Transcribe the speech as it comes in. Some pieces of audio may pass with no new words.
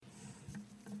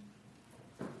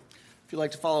If you'd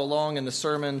like to follow along in the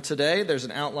sermon today, there's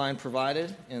an outline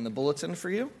provided in the bulletin for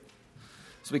you.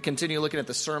 So we continue looking at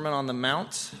the Sermon on the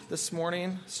Mount this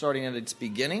morning, starting at its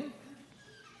beginning.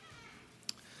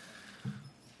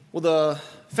 Well, the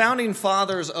founding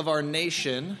fathers of our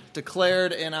nation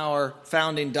declared in our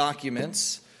founding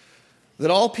documents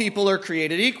that all people are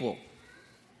created equal,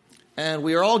 and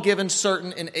we are all given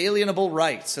certain inalienable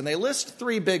rights, and they list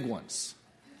three big ones.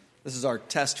 This is our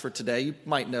test for today. You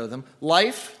might know them: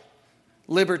 life,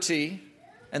 liberty,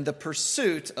 and the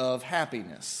pursuit of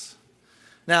happiness.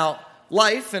 Now,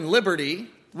 life and liberty,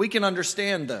 we can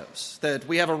understand those, that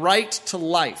we have a right to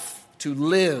life, to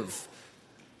live.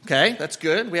 Okay, that's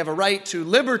good. We have a right to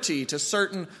liberty, to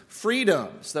certain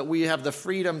freedoms, that we have the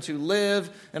freedom to live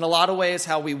in a lot of ways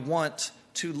how we want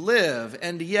to live.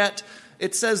 And yet,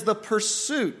 it says the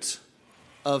pursuit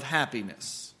of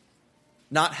happiness.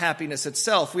 Not happiness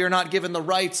itself. We are not given the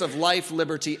rights of life,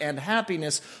 liberty, and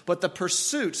happiness, but the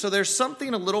pursuit. So there's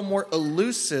something a little more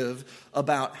elusive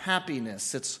about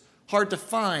happiness. It's hard to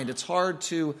find. It's hard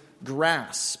to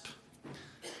grasp.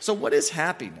 So what is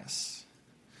happiness?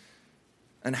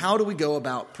 And how do we go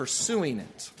about pursuing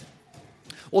it?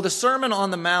 Well, the Sermon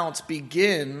on the Mount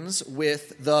begins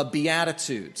with the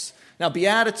Beatitudes. Now,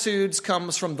 Beatitudes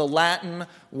comes from the Latin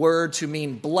word to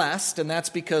mean blessed, and that's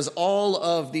because all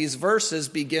of these verses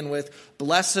begin with,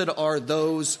 "Blessed are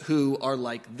those who are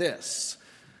like this."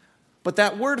 But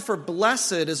that word for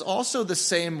blessed is also the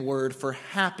same word for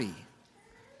happy.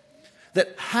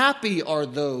 That happy are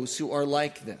those who are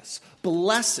like this.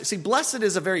 Blessed. See, blessed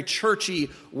is a very churchy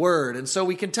word, and so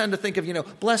we can tend to think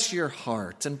of, bless your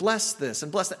heart, and bless this,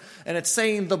 and bless that. And it's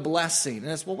saying the blessing. And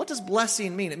it's, well, what does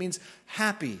blessing mean? It means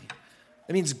happy.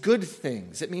 It means good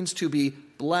things. It means to be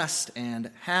blessed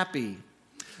and happy.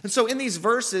 And so in these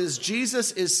verses,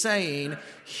 Jesus is saying,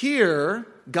 here,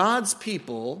 God's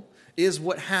people is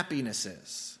what happiness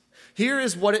is. Here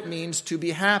is what it means to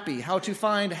be happy, how to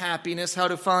find happiness, how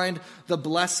to find the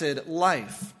blessed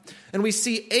life. And we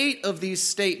see 8 of these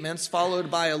statements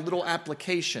followed by a little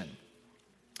application.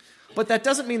 But that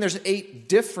doesn't mean there's 8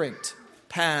 different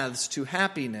paths to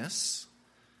happiness.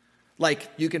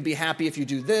 Like, you can be happy if you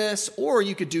do this, or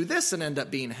you could do this and end up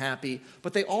being happy.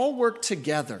 But they all work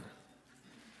together.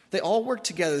 They all work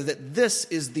together, that this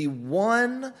is the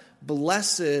one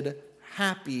blessed,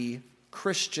 happy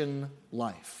Christian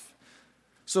life.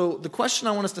 So the question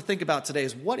I want us to think about today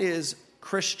is, what is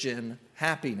Christian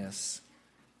happiness,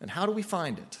 and how do we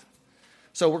find it?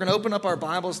 So we're going to open up our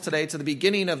Bibles today to the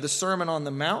beginning of the Sermon on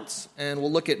the Mount, and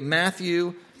we'll look at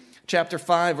Matthew chapter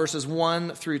 5, verses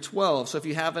 1 through 12. So if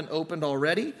you haven't opened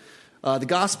already, the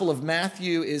Gospel of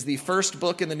Matthew is the first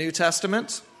book in the New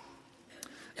Testament,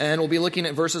 and we'll be looking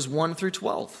at verses 1 through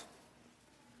 12.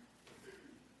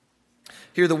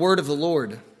 Hear the word of the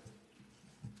Lord.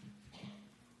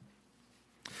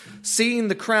 Seeing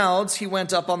the crowds, he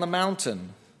went up on the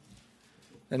mountain.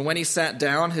 And when he sat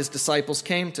down, his disciples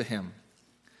came to him.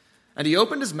 And he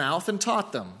opened his mouth and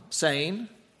taught them, saying,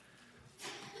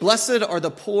 "Blessed are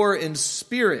the poor in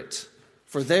spirit,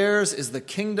 for theirs is the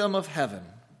kingdom of heaven.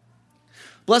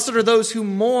 Blessed are those who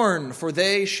mourn, for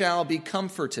they shall be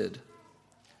comforted.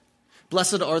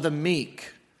 Blessed are the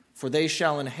meek, for they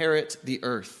shall inherit the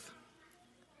earth.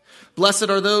 Blessed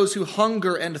are those who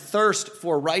hunger and thirst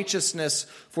for righteousness,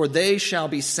 for they shall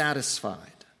be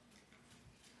satisfied.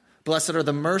 Blessed are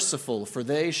the merciful, for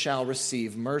they shall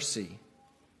receive mercy.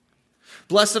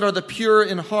 Blessed are the pure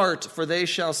in heart, for they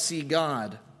shall see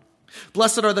God.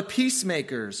 Blessed are the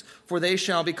peacemakers, for they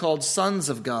shall be called sons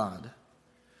of God.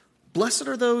 Blessed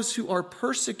are those who are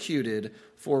persecuted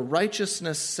for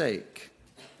righteousness' sake,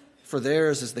 for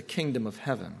theirs is the kingdom of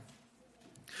heaven.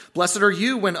 Blessed are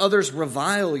you when others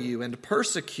revile you and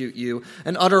persecute you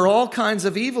and utter all kinds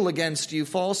of evil against you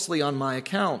falsely on my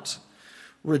account.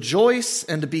 Rejoice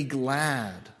and be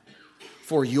glad,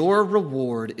 for your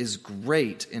reward is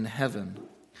great in heaven.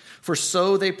 For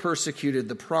so they persecuted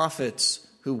the prophets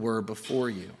who were before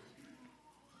you."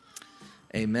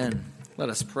 Amen. Let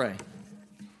us pray.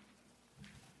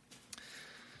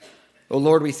 O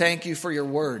Lord, we thank you for your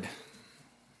word,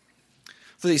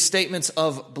 for these statements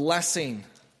of blessing,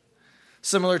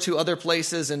 similar to other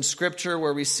places in Scripture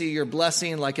where we see your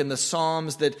blessing, like in the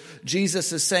Psalms, that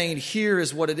Jesus is saying, here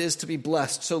is what it is to be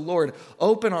blessed. So Lord,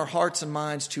 open our hearts and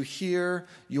minds to hear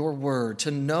your word,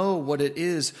 to know what it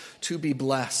is to be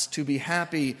blessed, to be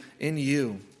happy in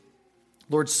you.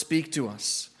 Lord, speak to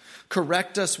us.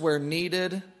 Correct us where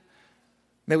needed.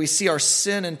 May we see our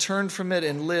sin and turn from it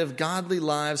and live godly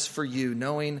lives for you,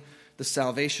 knowing the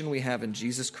salvation we have in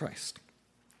Jesus Christ.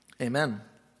 Amen.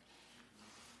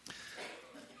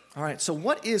 All right, so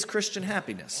what is Christian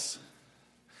happiness?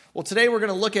 Well, today we're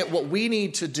going to look at what we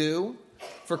need to do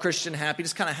for Christian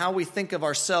happiness, kind of how we think of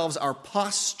ourselves, our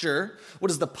posture. What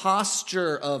is the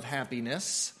posture of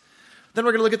happiness? Then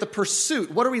we're going to look at the pursuit.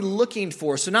 What are we looking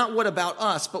for? So not what about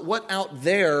us, but what out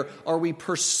there are we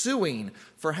pursuing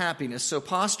for happiness? So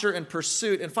posture and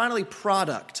pursuit. And finally,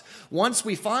 product. Once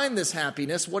we find this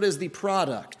happiness, what is the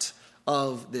product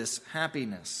of this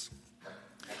happiness?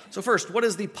 So first, what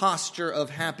is the posture of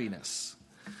happiness?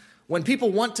 When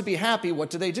people want to be happy,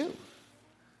 what do?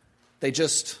 They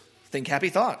just think happy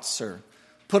thoughts or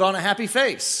put on a happy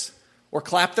face or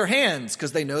clap their hands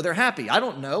because they know they're happy. I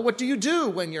don't know. What do you do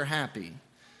when you're happy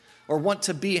or want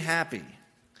to be happy?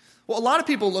 Well, a lot of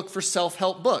people look for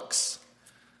self-help books.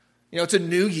 It's a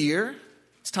new year.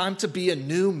 It's time to be a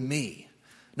new me.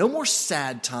 No more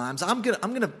sad times. I'm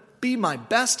gonna be my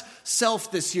best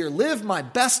self this year. Live my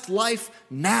best life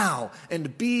now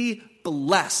and be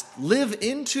blessed. Live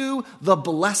into the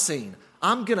blessing.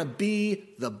 I'm going to be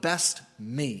the best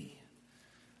me.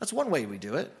 That's one way we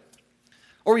do it.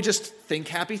 Or we just think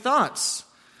happy thoughts.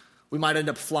 We might end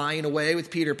up flying away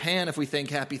with Peter Pan if we think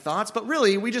happy thoughts, but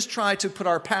really we just try to put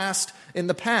our past in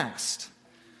the past,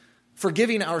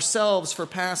 forgiving ourselves for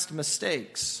past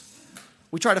mistakes.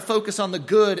 We try to focus on the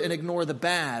good and ignore the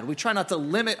bad. We try not to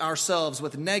limit ourselves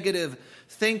with negative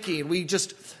thinking. We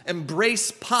just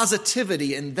embrace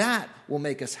positivity, and that will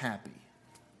make us happy.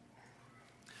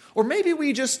 Or maybe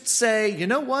we just say, you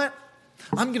know what?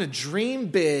 I'm going to dream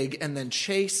big and then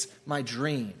chase my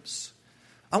dreams.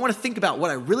 I want to think about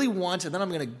what I really want, and then I'm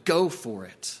going to go for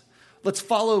it. Let's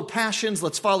follow passions,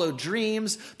 let's follow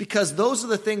dreams, because those are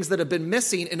the things that have been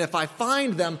missing, and if I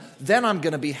find them, then I'm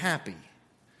going to be happy.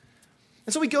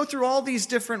 And so we go through all these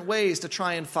different ways to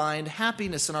try and find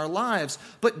happiness in our lives,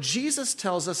 but Jesus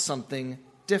tells us something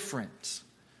different.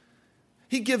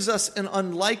 He gives us an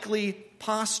unlikely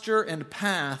posture and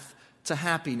path to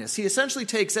happiness. He essentially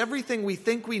takes everything we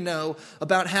think we know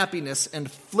about happiness and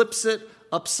flips it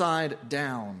upside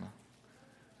down.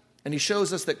 And he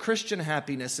shows us that Christian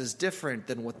happiness is different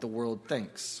than what the world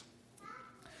thinks.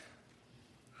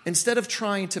 Instead of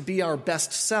trying to be our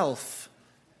best self,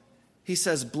 he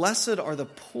says, blessed are the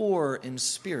poor in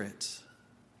spirit.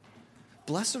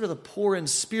 Blessed are the poor in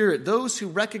spirit, those who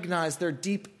recognize their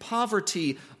deep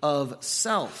poverty of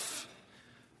self,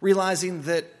 realizing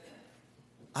that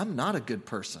I'm not a good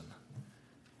person,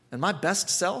 and my best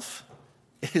self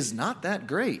is not that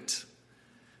great.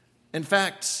 In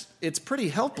fact, it's pretty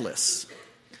helpless.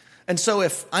 And so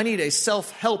if I need a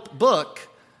self-help book,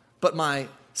 but my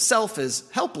self is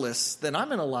helpless, then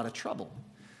I'm in a lot of trouble.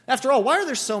 After all, why are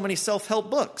there so many self-help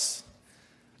books?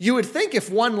 You would think if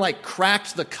one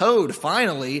cracked the code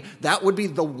finally, that would be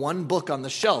the one book on the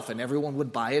shelf and everyone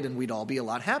would buy it and we'd all be a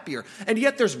lot happier. And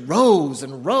yet there's rows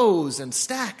and rows and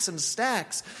stacks and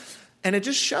stacks. And it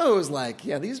just shows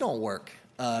these don't work.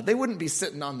 They wouldn't be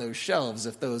sitting on those shelves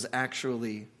if those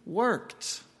actually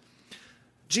worked.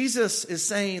 Jesus is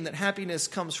saying that happiness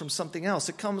comes from something else.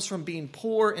 It comes from being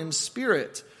poor in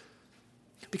spirit.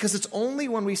 Because it's only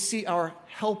when we see our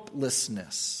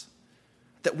helplessness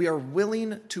that we are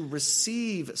willing to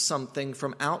receive something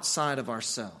from outside of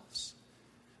ourselves.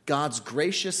 God's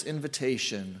gracious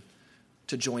invitation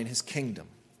to join his kingdom.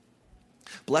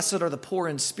 Blessed are the poor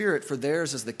in spirit, for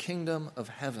theirs is the kingdom of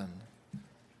heaven.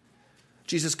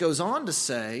 Jesus goes on to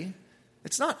say,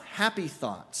 it's not happy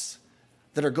thoughts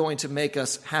that are going to make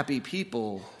us happy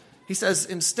people. He says,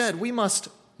 instead, we must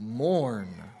mourn.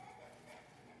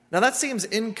 Now that seems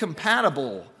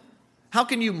incompatible. How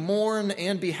can you mourn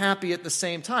and be happy at the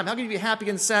same time? How can you be happy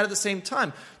and sad at the same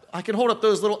time? I can hold up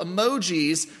those little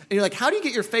emojis, and you're like, how do you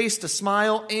get your face to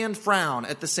smile and frown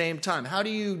at the same time? How do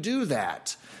you do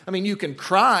that? I mean, you can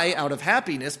cry out of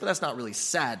happiness, but that's not really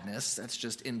sadness. That's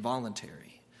just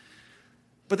involuntary.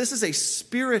 But this is a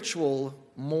spiritual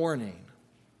mourning.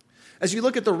 As you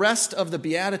look at the rest of the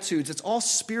Beatitudes, it's all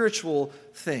spiritual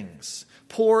things.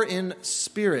 Poor in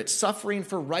spirit, suffering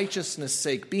for righteousness'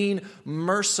 sake, being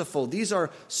merciful. These are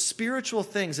spiritual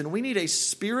things, and we need a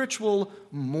spiritual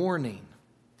mourning.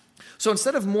 So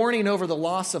instead of mourning over the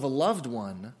loss of a loved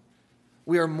one,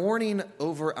 we are mourning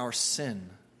over our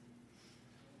sin.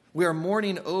 We are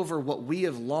mourning over what we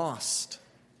have lost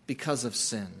because of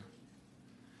sin.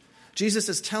 Jesus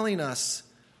is telling us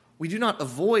we do not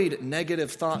avoid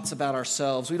negative thoughts about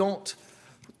ourselves. We don't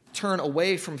turn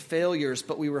away from failures,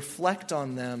 but we reflect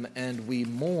on them and we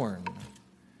mourn.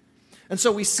 And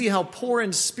so we see how poor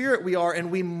in spirit we are,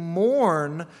 and we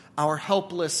mourn our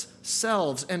helpless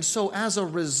selves. And so as a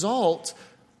result,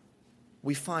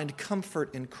 we find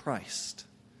comfort in Christ,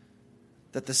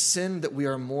 that the sin that we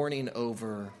are mourning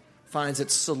over finds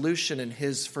its solution in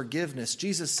his forgiveness.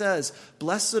 Jesus says,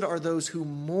 "Blessed are those who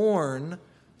mourn,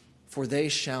 for they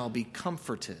shall be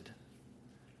comforted."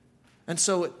 And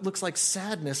so it looks like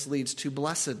sadness leads to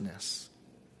blessedness.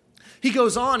 He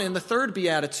goes on in the third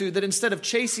beatitude that instead of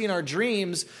chasing our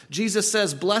dreams, Jesus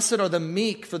says, "Blessed are the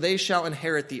meek, for they shall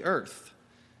inherit the earth."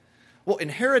 Well,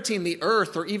 inheriting the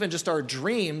earth or even just our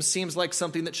dreams seems like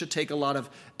something that should take a lot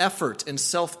of effort and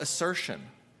self-assertion.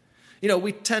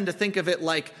 We tend to think of it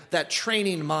like that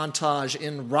training montage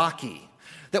in Rocky,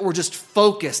 that we're just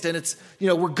focused and it's,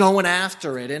 we're going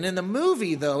after it. And in the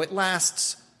movie, though, it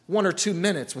lasts 1 or 2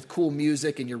 minutes with cool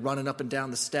music and you're running up and down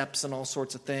the steps and all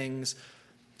sorts of things.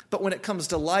 But when it comes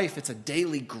to life, it's a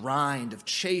daily grind of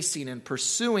chasing and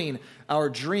pursuing our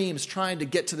dreams, trying to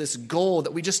get to this goal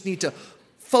that we just need to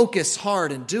focus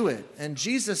hard and do it. And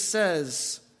Jesus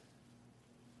says,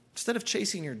 instead of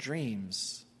chasing your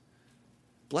dreams,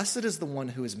 blessed is the one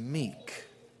who is meek.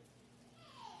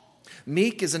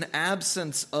 Meek is an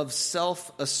absence of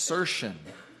self-assertion.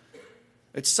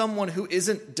 It's someone who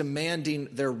isn't demanding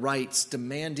their rights,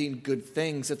 demanding good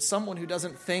things. It's someone who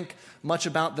doesn't think much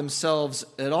about themselves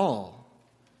at all.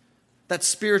 That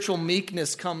spiritual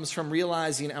meekness comes from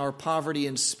realizing our poverty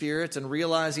in spirit and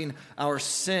realizing our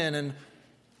sin and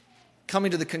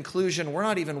coming to the conclusion we're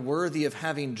not even worthy of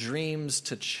having dreams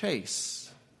to chase.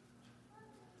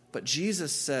 But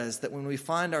Jesus says that when we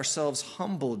find ourselves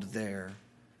humbled there,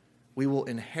 we will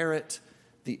inherit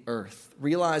the earth.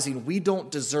 Realizing we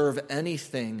don't deserve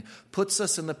anything puts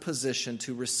us in the position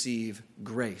to receive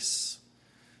grace.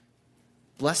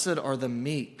 Blessed are the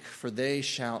meek, for they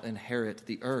shall inherit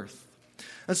the earth.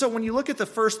 And so when you look at the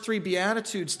first 3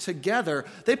 Beatitudes together,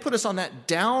 they put us on that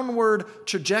downward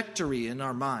trajectory in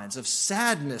our minds of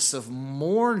sadness, of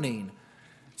mourning.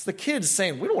 It's the kids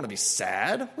saying, we don't want to be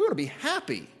sad, we want to be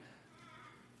happy.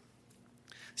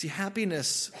 See,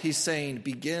 happiness, he's saying,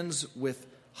 begins with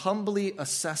humbly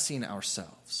assessing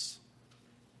ourselves.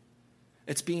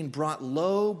 It's being brought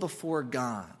low before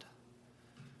God.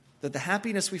 That the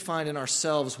happiness we find in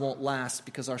ourselves won't last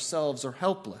because ourselves are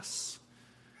helpless.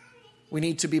 We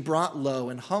need to be brought low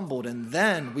and humbled, and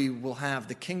then we will have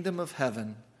the kingdom of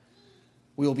heaven.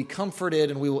 We will be comforted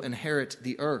and we will inherit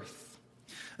the earth.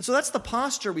 And so that's the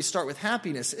posture we start with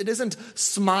happiness. It isn't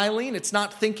smiling. It's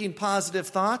not thinking positive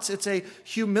thoughts. It's a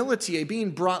humility, a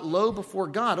being brought low before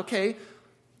God. Okay,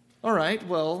 all right,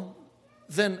 well,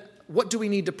 then what do we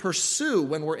need to pursue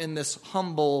when we're in this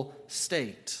humble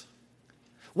state?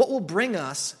 What will bring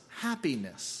us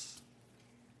happiness?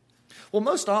 Well,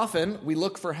 most often we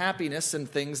look for happiness in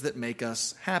things that make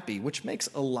us happy, which makes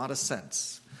a lot of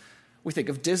sense. We think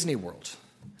of Disney World,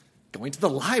 going to the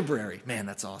library. Man,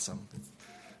 that's awesome.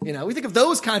 We think of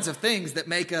those kinds of things that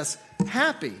make us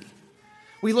happy.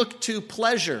 We look to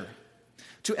pleasure,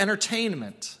 to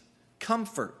entertainment,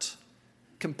 comfort,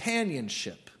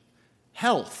 companionship,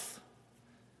 health,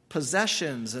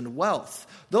 possessions, and wealth.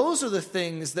 Those are the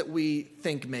things that we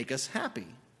think make us happy.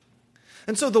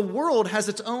 And so the world has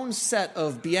its own set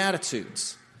of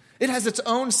beatitudes. It has its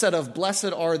own set of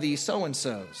blessed are the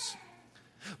so-and-sos.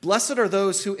 Blessed are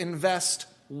those who invest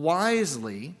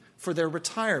wisely, for their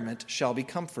retirement shall be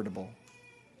comfortable.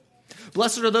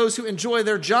 Blessed are those who enjoy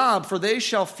their job, for they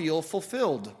shall feel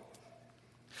fulfilled.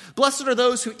 Blessed are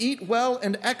those who eat well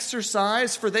and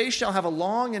exercise, for they shall have a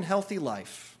long and healthy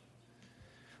life.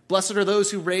 Blessed are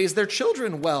those who raise their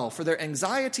children well, for their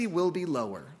anxiety will be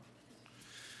lower.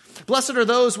 Blessed are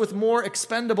those with more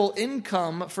expendable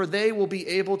income, for they will be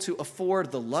able to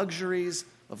afford the luxuries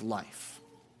of life.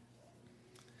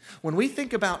 When we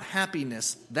think about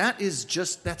happiness,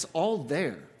 that's all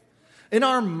there. In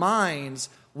our minds,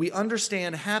 we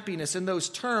understand happiness in those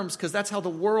terms because that's how the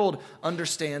world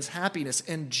understands happiness.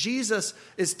 And Jesus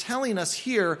is telling us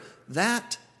here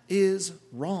that is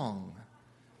wrong.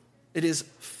 It is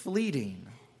fleeting.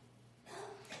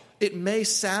 It may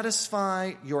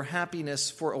satisfy your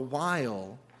happiness for a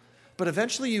while, but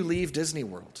eventually you leave Disney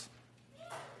World.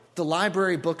 The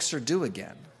library books are due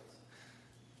again.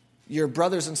 Your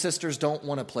brothers and sisters don't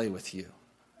want to play with you.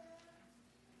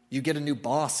 You get a new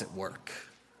boss at work.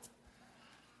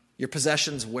 Your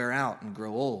possessions wear out and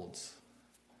grow old.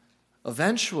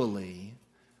 Eventually,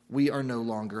 we are no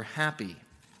longer happy.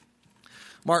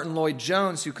 Martin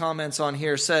Lloyd-Jones, who comments on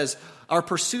here, says, our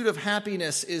pursuit of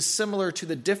happiness is similar to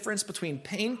the difference between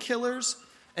painkillers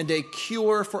and a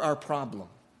cure for our problem.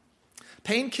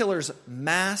 Painkillers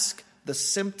mask the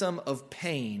symptom of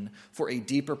pain for a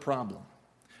deeper problem.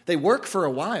 They work for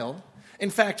a while. In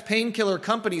fact, painkiller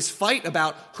companies fight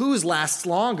about whose lasts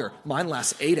longer. Mine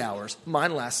lasts 8 hours.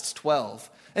 Mine lasts 12.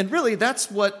 And really,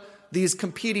 that's what these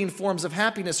competing forms of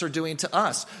happiness are doing to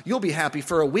us. You'll be happy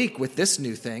for a week with this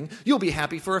new thing. You'll be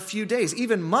happy for a few days,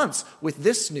 even months with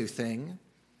this new thing.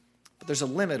 But there's a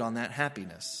limit on that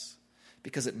happiness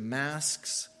because it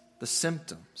masks the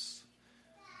symptoms.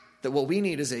 That what we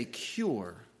need is a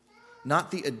cure,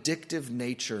 not the addictive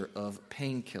nature of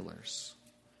painkillers.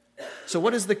 So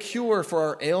what is the cure for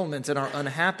our ailment and our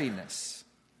unhappiness?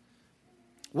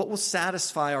 What will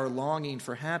satisfy our longing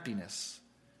for happiness?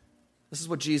 This is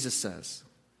what Jesus says.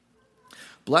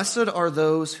 Blessed are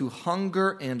those who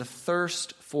hunger and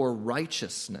thirst for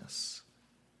righteousness,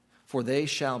 for they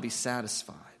shall be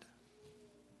satisfied.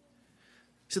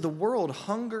 See, the world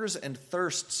hungers and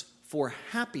thirsts for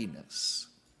happiness,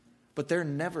 but they're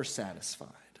never satisfied.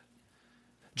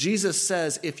 Jesus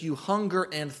says, if you hunger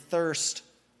and thirst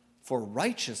for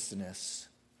righteousness,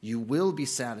 you will be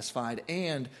satisfied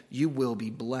and you will be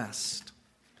blessed.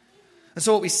 And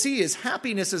so what we see is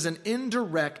happiness is an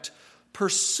indirect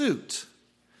pursuit.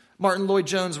 Martin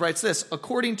Lloyd-Jones writes this,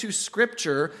 according to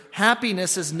Scripture,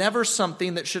 happiness is never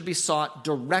something that should be sought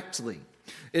directly.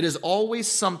 It is always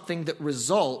something that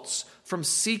results from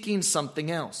seeking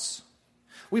something else.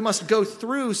 We must go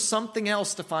through something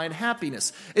else to find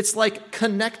happiness. It's like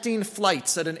connecting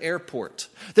flights at an airport.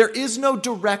 There is no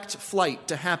direct flight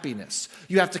to happiness.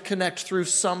 You have to connect through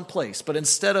some place. But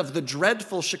instead of the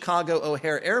dreadful Chicago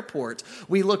O'Hare Airport,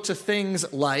 we look to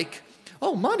things like,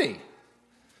 money,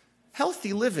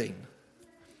 healthy living,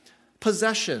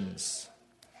 possessions,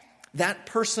 that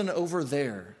person over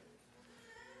there.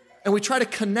 And we try to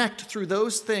connect through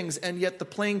those things, and yet the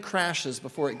plane crashes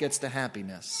before it gets to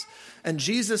happiness. And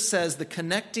Jesus says the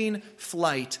connecting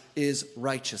flight is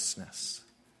righteousness.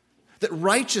 That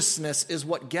righteousness is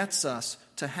what gets us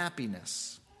to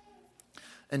happiness.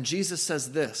 And Jesus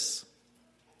says this,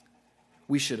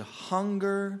 we should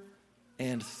hunger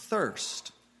and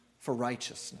thirst for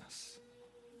righteousness.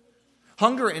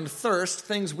 Hunger and thirst,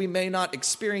 things we may not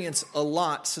experience a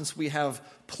lot since we have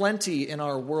plenty in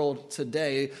our world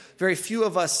today. Very few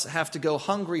of us have to go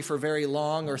hungry for very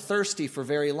long or thirsty for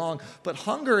very long. But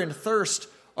hunger and thirst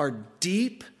are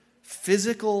deep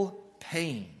physical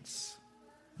pains.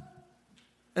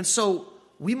 And so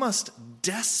we must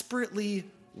desperately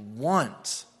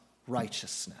want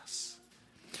righteousness.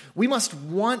 We must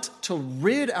want to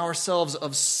rid ourselves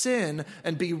of sin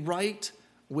and be right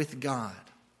with God.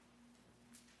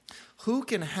 Who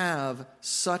can have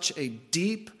such a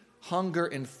deep hunger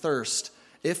and thirst,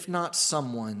 if not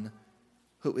someone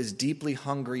who is deeply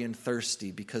hungry and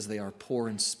thirsty because they are poor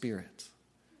in spirit?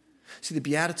 See, the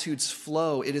Beatitudes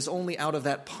flow. It is only out of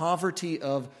that poverty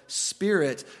of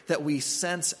spirit that we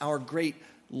sense our great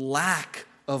lack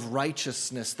of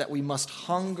righteousness that we must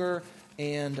hunger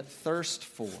and thirst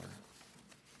for.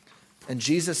 And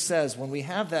Jesus says, when we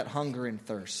have that hunger and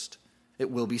thirst, it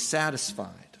will be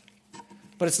satisfied.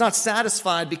 But it's not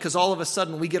satisfied because all of a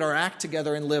sudden we get our act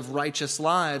together and live righteous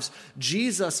lives.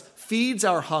 Jesus feeds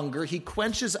our hunger. He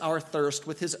quenches our thirst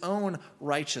with his own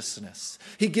righteousness.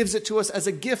 He gives it to us as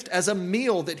a gift, as a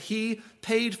meal that he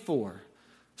paid for,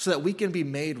 so that we can be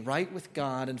made right with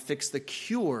God and fix the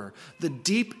cure, the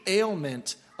deep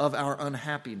ailment of our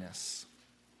unhappiness.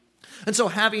 And so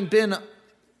having been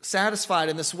satisfied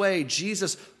in this way,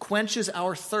 Jesus quenches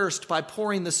our thirst by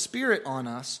pouring the Spirit on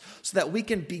us so that we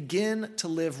can begin to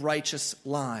live righteous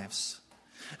lives.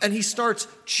 And he starts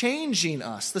changing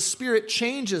us. The Spirit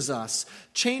changes us,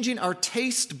 changing our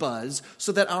taste buds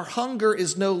so that our hunger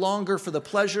is no longer for the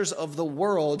pleasures of the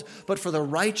world, but for the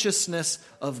righteousness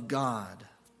of God.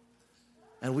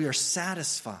 And we are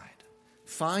satisfied,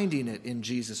 finding it in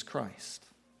Jesus Christ.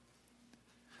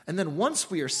 And then once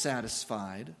we are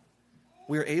satisfied,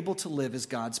 we are able to live as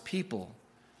God's people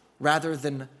rather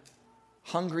than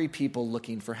hungry people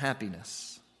looking for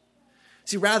happiness.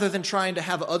 See, rather than trying to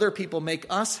have other people make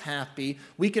us happy,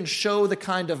 we can show the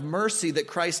kind of mercy that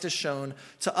Christ has shown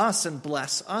to us and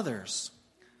bless others.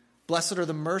 Blessed are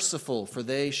the merciful, for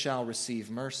they shall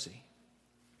receive mercy.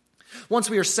 Once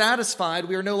we are satisfied,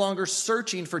 we are no longer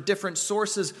searching for different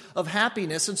sources of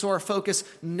happiness, and so our focus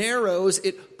narrows,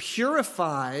 it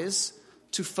purifies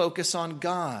to focus on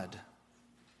God.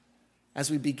 As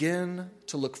we begin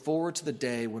to look forward to the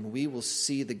day when we will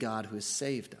see the God who has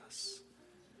saved us.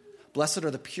 Blessed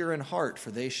are the pure in heart,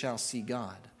 for they shall see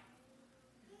God.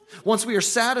 Once we are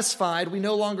satisfied, we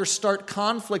no longer start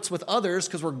conflicts with others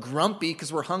because we're grumpy,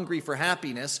 because we're hungry for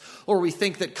happiness, or we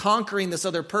think that conquering this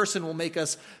other person will make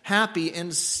us happy.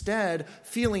 Instead,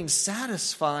 feeling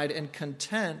satisfied and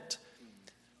content,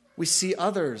 we see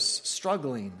others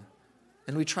struggling,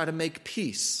 and we try to make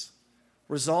peace,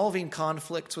 resolving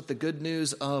conflicts with the good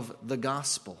news of the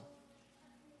gospel.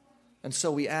 and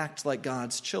so we act like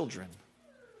God's children.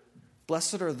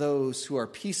 Blessed are those who are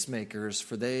peacemakers,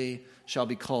 for they shall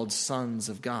be called sons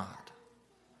of God.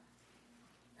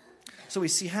 So we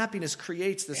see happiness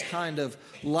creates this kind of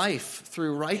life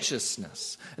through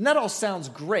righteousness. And that all sounds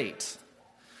great.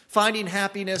 Finding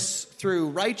happiness through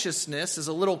righteousness is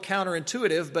a little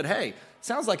counterintuitive, but hey,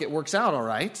 sounds like it works out all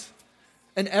right.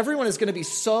 And everyone is going to be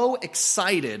so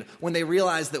excited when they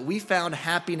realize that we found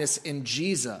happiness in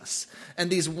Jesus. And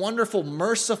these wonderful,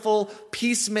 merciful,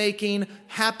 peacemaking,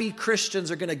 happy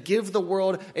Christians are going to give the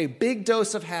world a big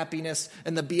dose of happiness.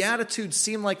 And the Beatitudes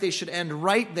seem like they should end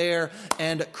right there.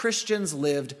 And Christians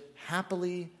lived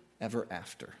happily ever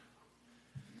after.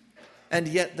 And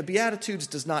yet the Beatitudes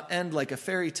does not end like a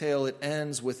fairy tale. It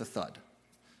ends with a thud.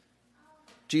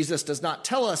 Jesus does not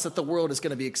tell us that the world is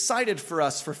going to be excited for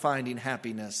us for finding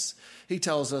happiness. He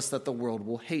tells us that the world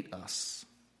will hate us.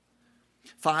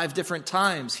 5 different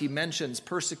times he mentions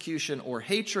persecution or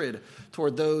hatred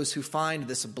toward those who find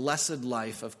this blessed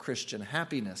life of Christian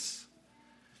happiness.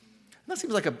 And that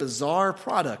seems like a bizarre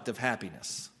product of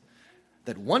happiness.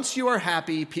 That once you are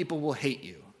happy, people will hate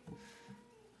you.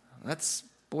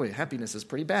 Happiness is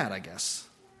pretty bad, I guess.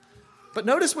 But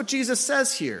notice what Jesus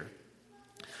says here.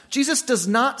 Jesus does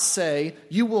not say,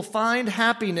 you will find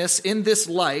happiness in this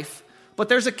life, but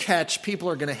there's a catch, people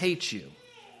are going to hate you.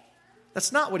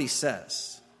 That's not what he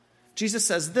says. Jesus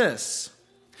says this,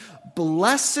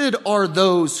 blessed are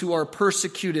those who are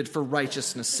persecuted for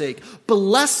righteousness' sake.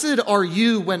 Blessed are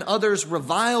you when others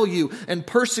revile you and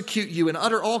persecute you and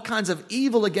utter all kinds of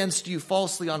evil against you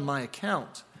falsely on my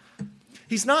account.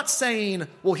 He's not saying,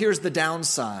 well, here's the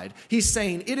downside. He's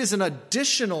saying it is an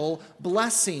additional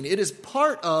blessing. It is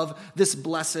part of this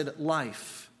blessed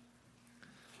life.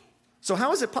 So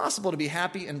how is it possible to be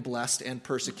happy and blessed and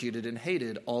persecuted and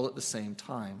hated all at the same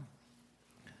time?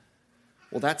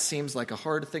 Well, that seems like a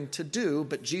hard thing to do,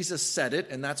 but Jesus said it,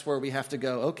 and that's where we have to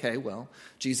go, okay, well,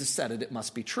 Jesus said it, it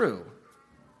must be true.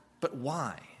 But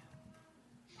why?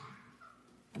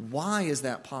 Why is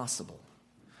that possible?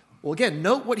 Well, again,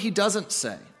 note what he doesn't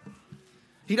say.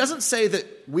 He doesn't say that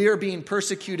we are being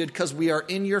persecuted because we are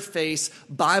in-your-face,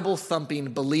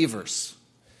 Bible-thumping believers.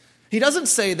 He doesn't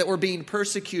say that we're being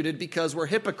persecuted because we're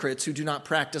hypocrites who do not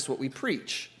practice what we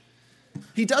preach.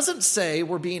 He doesn't say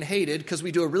we're being hated because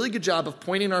we do a really good job of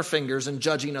pointing our fingers and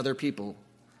judging other people.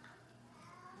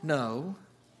 No.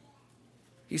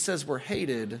 He says we're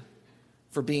hated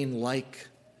for being like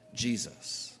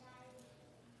Jesus.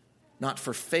 Not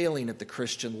for failing at the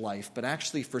Christian life, but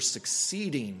actually for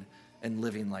succeeding and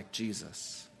living like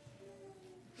Jesus.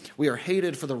 We are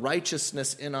hated for the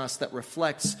righteousness in us that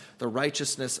reflects the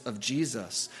righteousness of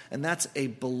Jesus. And that's a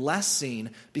blessing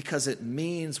because it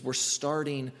means we're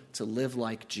starting to live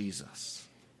like Jesus.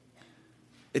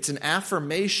 It's an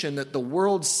affirmation that the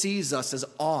world sees us as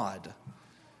odd,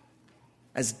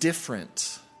 as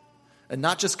different, and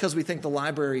not just because we think the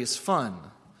library is fun.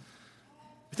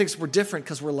 It thinks we're different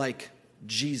because we're like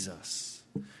Jesus.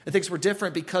 It thinks we're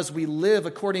different because we live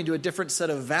according to a different set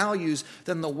of values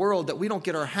than the world, that we don't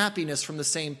get our happiness from the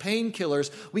same painkillers.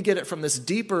 We get it from this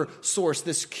deeper source,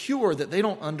 this cure that they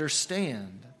don't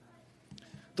understand.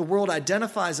 The world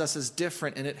identifies us as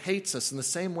different and it hates us in the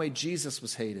same way Jesus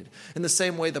was hated, in the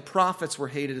same way the prophets were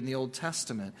hated in the Old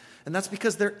Testament. And that's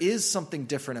because there is something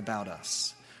different about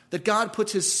us, that God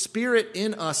puts his Spirit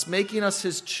in us, making us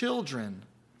his children.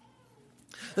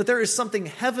 That there is something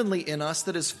heavenly in us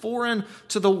that is foreign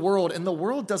to the world, and the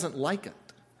world doesn't like it.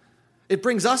 It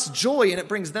brings us joy, and it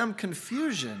brings them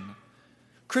confusion.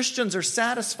 Christians are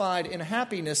satisfied in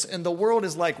happiness, and the world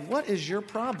is like, what is your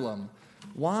problem?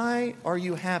 Why are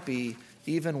you happy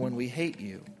even when we hate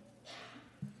you?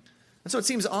 And so it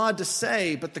seems odd to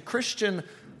say, but the Christian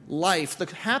life, the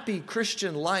happy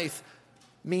Christian life,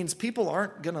 means people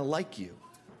aren't going to like you.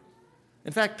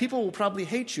 In fact, people will probably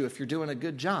hate you if you're doing a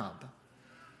good job.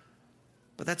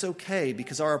 But that's okay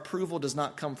because our approval does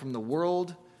not come from the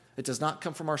world. It does not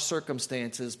come from our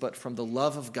circumstances, but from the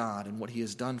love of God and what he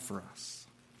has done for us.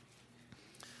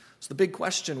 So the big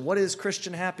question, what is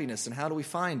Christian happiness and how do we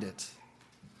find it?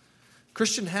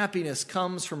 Christian happiness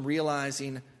comes from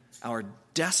realizing our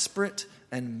desperate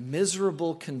and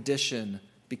miserable condition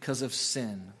because of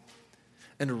sin,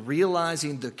 and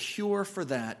realizing the cure for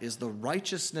that is the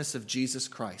righteousness of Jesus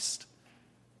Christ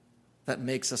that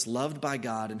makes us loved by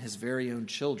God and his very own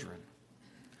children.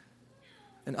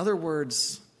 In other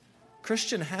words,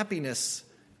 Christian happiness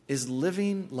is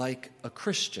living like a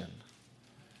Christian.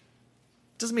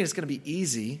 It doesn't mean it's going to be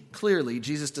easy. Clearly,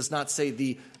 Jesus does not say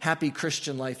the happy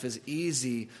Christian life is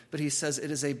easy, but he says it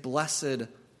is a blessed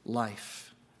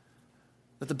life.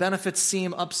 that the benefits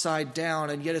seem upside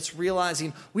down, and yet it's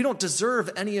realizing we don't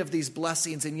deserve any of these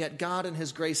blessings, and yet God in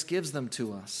His grace gives them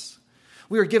to us.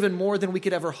 We are given more than we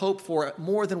could ever hope for,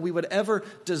 more than we would ever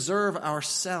deserve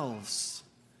ourselves.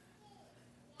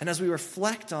 And as we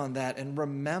reflect on that and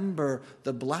remember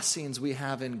the blessings we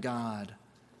have in God,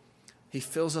 He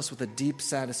fills us with a deep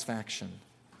satisfaction,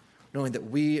 knowing that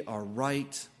we are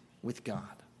right with God.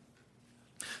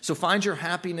 So find your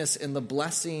happiness in the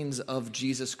blessings of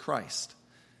Jesus Christ.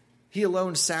 He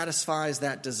alone satisfies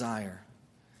that desire.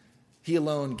 He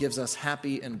alone gives us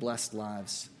happy and blessed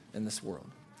lives in this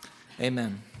world.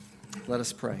 Amen. Let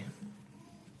us pray.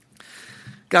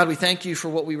 God, we thank you for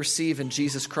what we receive in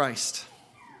Jesus Christ.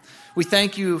 We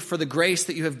thank you for the grace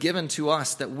that you have given to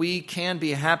us, that we can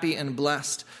be happy and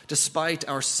blessed despite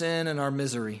our sin and our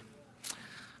misery.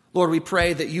 Lord, we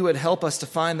pray that you would help us to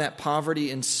find that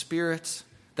poverty in spirit,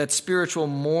 that spiritual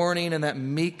mourning and that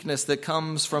meekness that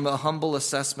comes from a humble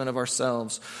assessment of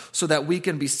ourselves, so that we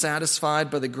can be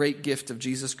satisfied by the great gift of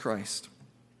Jesus Christ.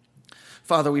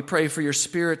 Father, we pray for your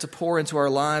Spirit to pour into our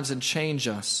lives and change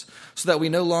us, so that we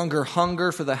no longer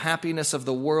hunger for the happiness of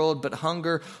the world, but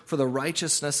hunger for the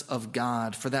righteousness of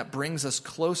God, for that brings us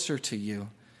closer to you,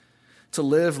 to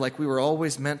live like we were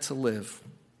always meant to live,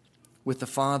 with the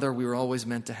Father we were always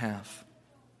meant to have.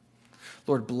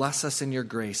 Lord, bless us in your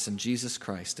grace in Jesus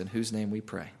Christ, in whose name we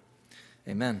pray.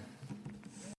 Amen.